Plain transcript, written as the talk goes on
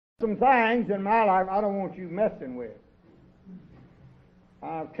Some things in my life I don't want you messing with.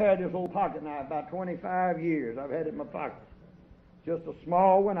 I've carried this old pocket knife about 25 years. I've had it in my pocket. Just a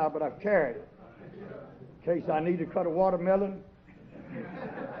small one, but I've carried it. In case I need to cut a watermelon.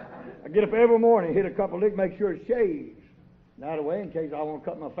 I get up every morning, hit a couple licks, make sure it shaves. That away, in case I want to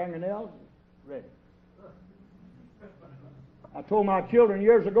cut my fingernails, ready. I told my children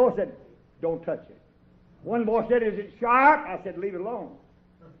years ago, I said, don't touch it. One boy said, is it sharp? I said, leave it alone.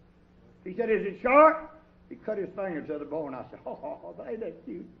 He said, is it sharp? He cut his finger to the bone. I said, oh, that's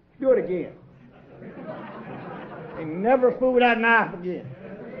cute. Do it again. And never fool with that knife again.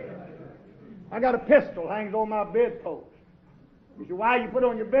 I got a pistol hangs on my bedpost. You say, why you put it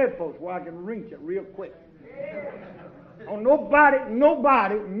on your bedpost? Well, I can reach it real quick. Oh,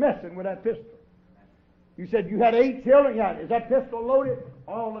 nobody messing with that pistol. You said you had 8 children? Yeah. Is that pistol loaded?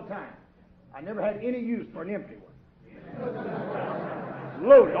 All the time. I never had any use for an empty one.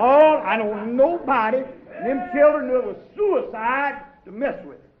 Loaded. I don't want nobody, them children knew it was suicide to mess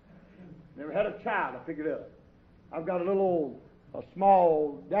with it. Never had a child to pick it up. I've got a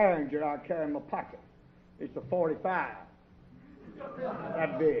small Derringer I carry in my pocket. It's a 45.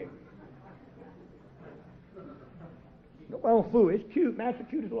 That big. Nobody don't fool. It's cute, man. That's the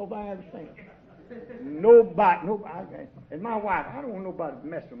cutest little thing I ever seen. Nobody. And my wife, I don't want nobody to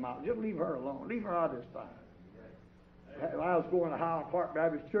mess with my. Just leave her alone. Leave her out of this thing. I was going to Highland Park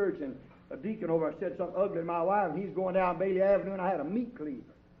Baptist Church, and a deacon over there said something ugly to my wife, and he's going down Bailey Avenue, and I had a meat cleaver.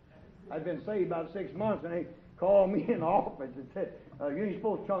 I'd been saved about 6 months, and they called me in the office and said, you ain't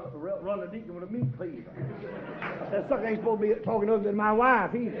supposed to run the deacon with a meat cleaver. I said, sucker ain't supposed to be talking ugly to my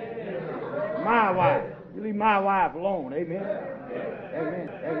wife either. My wife. You leave my wife alone. Amen. Amen.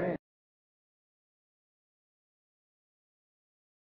 Amen.